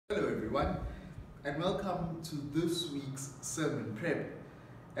Hello everyone, and welcome to this week's sermon prep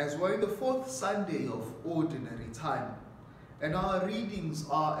as we're in the fourth Sunday of Ordinary Time, and our readings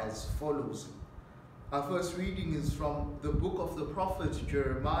are as follows. Our first reading is from the book of the prophet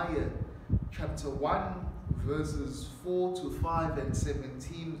Jeremiah, chapter 1, verses 4 to 5 and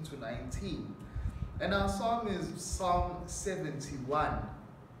 17 to 19. And our psalm is Psalm 71.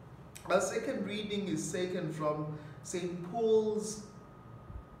 Our second reading is taken from St. Paul's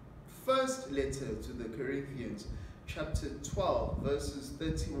first letter to the Corinthians, chapter 12, verses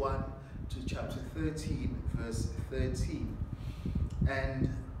 31 to chapter 13, verse 13. And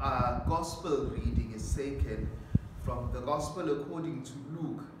our gospel reading is taken from the gospel according to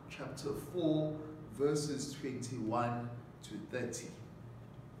Luke, chapter 4, verses 21 to 30.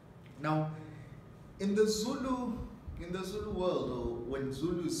 Now, in the Zulu world, or when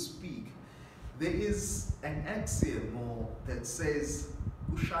Zulus speak, there is an axiom that says,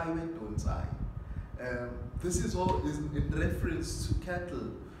 this is all in reference to cattle.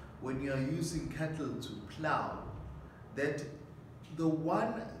 When you are using cattle to plow, that the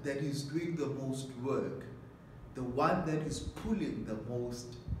one that is doing the most work, the one that is pulling the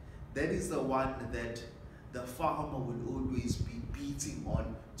most, that is the one that the farmer will always be beating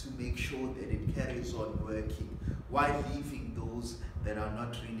on to make sure that it carries on working, while leaving those that are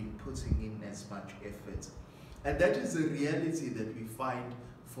not really putting in as much effort. And that is the reality that we find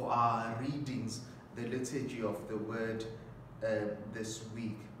for our readings, the liturgy of the word this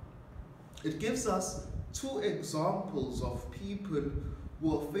week. It gives us two examples of people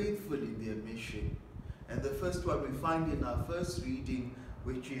who are faithful in their mission. And the first one we find in our first reading,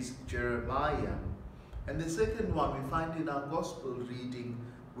 which is Jeremiah. And the second one we find in our gospel reading,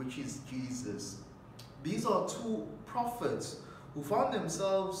 which is Jesus. These are two prophets who found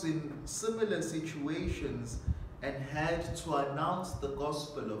themselves in similar situations and had to announce the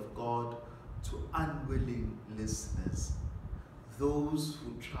gospel of God to unwilling listeners. Those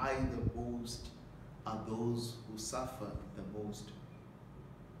who try the most are those who suffer the most.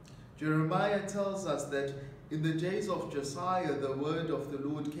 Jeremiah tells us that in the days of Josiah, the word of the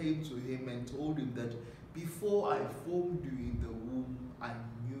Lord came to him and told him that before I formed you in the womb, I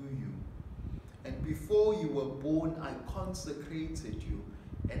knew you. And before you were born, I consecrated you,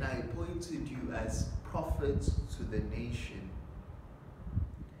 and I appointed you as prophet to the nation.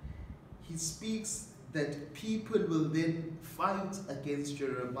 He speaks that people will then fight against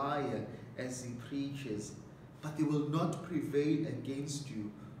Jeremiah as he preaches, but they will not prevail against you,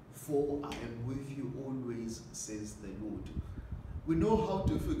 for I am with you always, says the Lord. We know how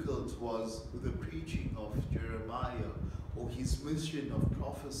difficult was the preaching of Jeremiah, or his mission of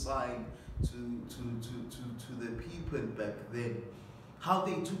prophesying to the people back then. How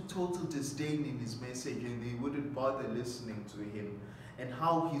they took total disdain in his message and they wouldn't bother listening to him, and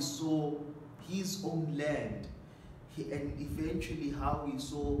how he saw his own land, and eventually how he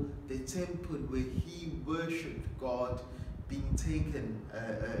saw the temple where he worshipped God being taken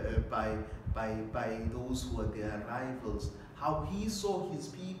by those who were their rivals, how he saw his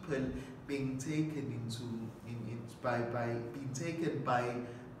people being taken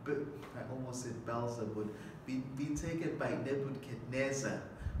I almost said Beelzebub, being taken by Nebuchadnezzar,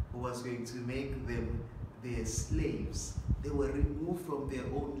 who was going to make them their slaves. They were removed from their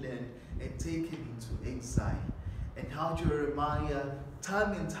own land and taken into exile. And how Jeremiah,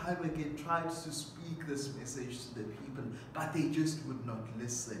 time and time again, tried to speak this message to the people, but they just would not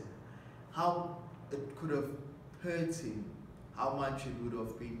listen. How it could have hurt him, how much it would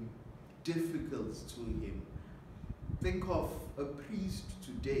have been difficult to him. Think of a priest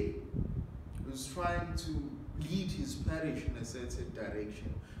today who's trying to lead his parish in a certain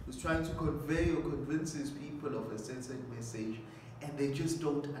direction, who's trying to convey or convince his people of a certain message, and they just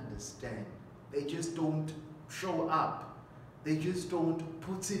don't understand. They just don't show up. They just don't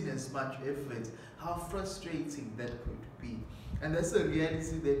put in as much effort. How frustrating that could be. And that's a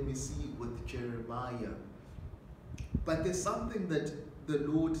reality that we see with Jeremiah. But there's something that the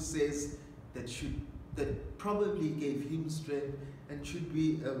Lord says that probably gave him strength and should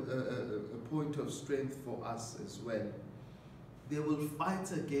be a point of strength for us as well. They will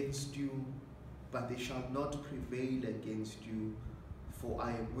fight against you, but they shall not prevail against you, for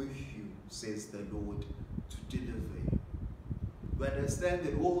I am with you, says the Lord, to deliver you. We understand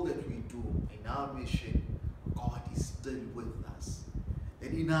that all that we do in our mission, God is still with us.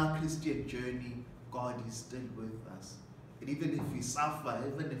 And in our Christian journey, God is still with us. And even if we suffer,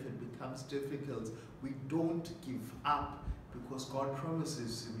 even if it becomes difficult, we don't give up, because God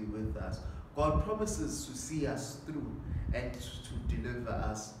promises to be with us. God promises to see us through and to deliver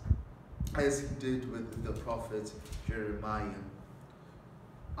us, as he did with the prophet Jeremiah.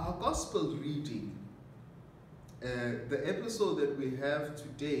 Our gospel reading, the episode that we have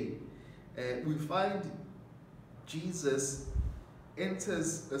today, we find Jesus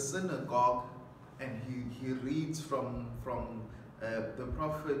enters a synagogue and he reads from the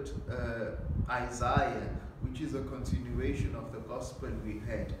prophet Isaiah, which is a continuation of the gospel we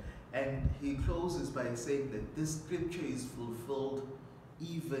had. And he closes by saying that this scripture is fulfilled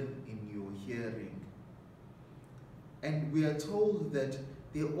even in your hearing. And we are told that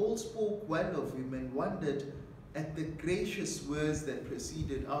they all spoke well of him and wondered at the gracious words that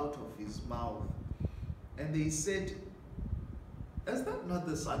proceeded out of his mouth. And they said, "Is that not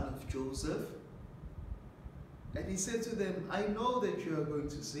the son of Joseph?" And he said to them, "I know that you are going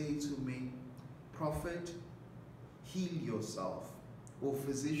to say to me, 'Prophet, heal yourself,' or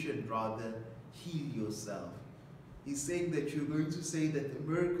 'Physician, rather, heal yourself.'" He's saying that you're going to say that the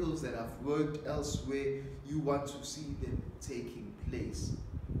miracles that have worked elsewhere, you want to see them taking place.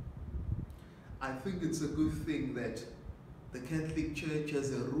 I think it's a good thing that the Catholic Church,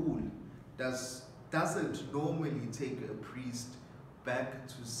 as a rule, doesn't normally take a priest back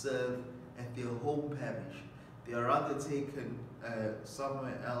to serve at their home parish. They are rather taken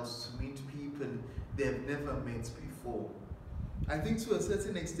somewhere else to meet people they have never met before. I think to a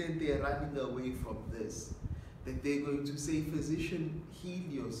certain extent they are running away from this. That they're going to say, "Physician, heal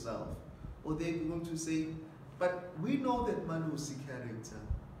yourself." Or they're going to say, "But we know that Malusi character.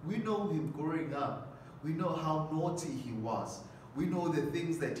 We know him growing up. We know how naughty he was. We know the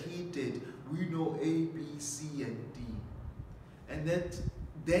things that he did. We know A, B, C, and D." And that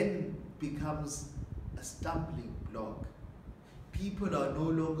then becomes a stumbling block. People are no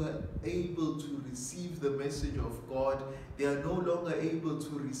longer able to receive the message of God. They are no longer able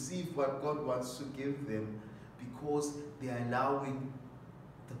to receive what God wants to give them, because they are allowing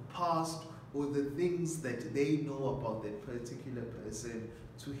the past or the things that they know about that particular person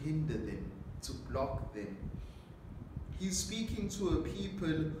to hinder them, to block them. He's speaking to a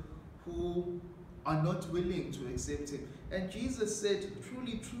people who are not willing to accept him. And Jesus said,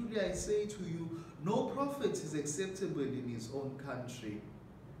 "Truly, truly, I say to you, no prophet is acceptable in his own country."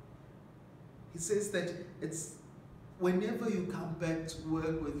 He says that it's whenever you come back to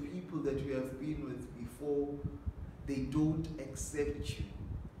work with people that you have been with before, they don't accept you.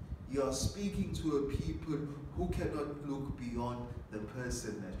 You are speaking to a people who cannot look beyond the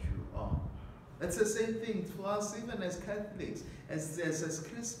person that you are. It's the same thing for us, even as Catholics, as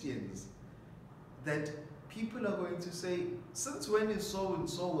Christians, that people are going to say, "Since when is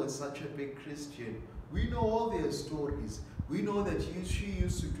so-and-so was such a big Christian? We know all their stories. We know that she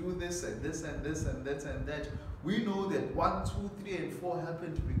used to do this and this and this and that and that. We know that 1, 2, 3, and 4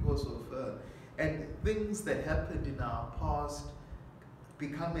 happened because of her." And things that happened in our past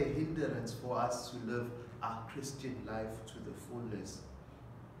become a hindrance for us to live our Christian life to the fullest.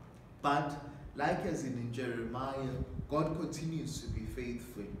 But like as in Jeremiah, God continues to be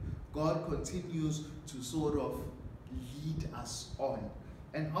faithful. God continues to sort of lead us on.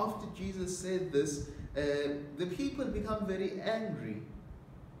 And after Jesus said this, the people become very angry.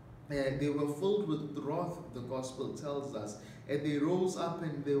 They were filled with wrath, the gospel tells us. And they rose up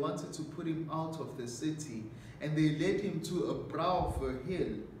and they wanted to put him out of the city. And they led him to a brow of a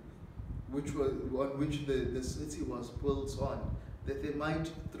hill, on which the city was built on, that they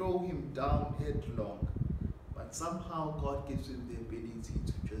might throw him down headlong. But somehow God gives him the ability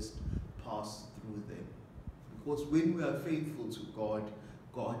to just pass through them. Because when we are faithful to God,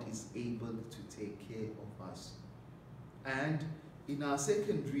 God is able to take care of us. And in our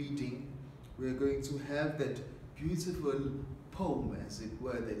second reading, we're going to have that beautiful poem, as it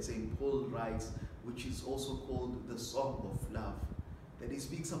were, that St. Paul writes, which is also called the Song of Love. That he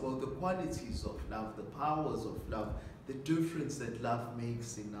speaks about the qualities of love, the powers of love, the difference that love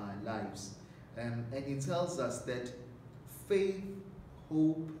makes in our lives. And he tells us that faith,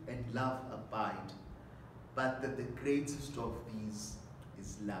 hope, and love abide, but that the greatest of these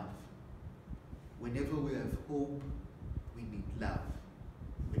is love. Whenever we have hope, we need love.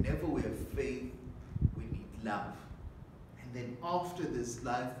 Whenever we have faith, we need love. And then after this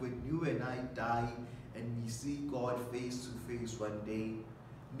life, when you and I die and we see God face to face one day,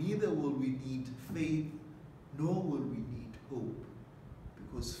 neither will we need faith, nor will we need hope.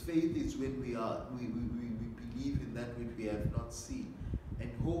 Because faith is when we believe in that which we have not seen. And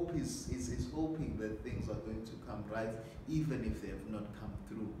hope is hoping that things are going to come right, even if they have not come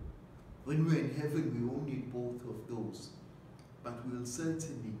through. When we're in heaven, we won't need both of those. But we will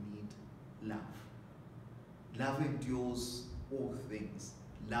certainly need love. Love endures all things.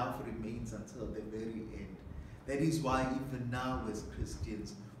 Love remains until the very end. That is why even now as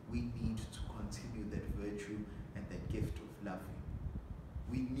Christians, we need to continue that virtue and that gift of loving.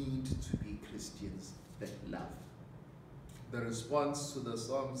 We need to be Christians that love. The response to the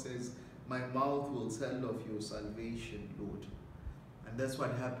song says, my mouth will tell of your salvation, Lord. And that's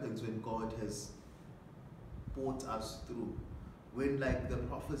what happens when God has brought us through. When, like the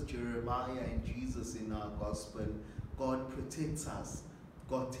prophets Jeremiah and Jesus in our gospel, God protects us,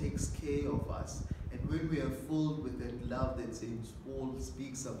 God takes care of us. And when we are filled with that love that St. Paul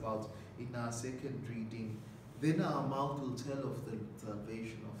speaks about in our second reading, then our mouth will tell of the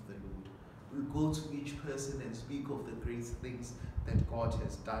salvation of the Lord. We'll go to each person and speak of the great things that God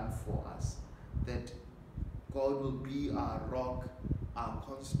has done for us, that God will be our rock, our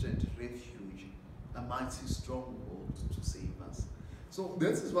constant refuge, a mighty stronghold to save us. So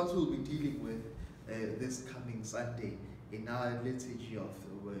this is what we'll be dealing with this coming Sunday in our liturgy of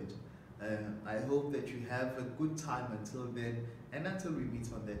the Word. I hope that you have a good time until then, and until we meet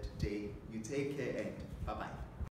on that day, you take care and bye-bye.